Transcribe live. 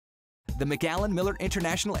The McAllen Miller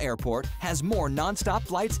International Airport has more nonstop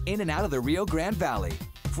flights in and out of the Rio Grande Valley.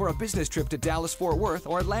 For a business trip to Dallas-Fort Worth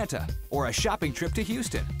or Atlanta, or a shopping trip to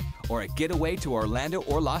Houston, or a getaway to Orlando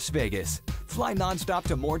or Las Vegas, fly nonstop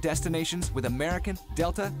to more destinations with American,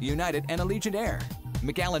 Delta, United, and Allegiant Air.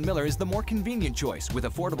 McAllen Miller is the more convenient choice with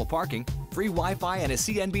affordable parking, free Wi-Fi, and a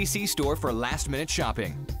CNBC store for last-minute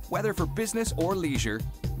shopping. Whether for business or leisure,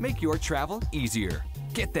 make your travel easier.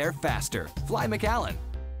 Get there faster. Fly McAllen.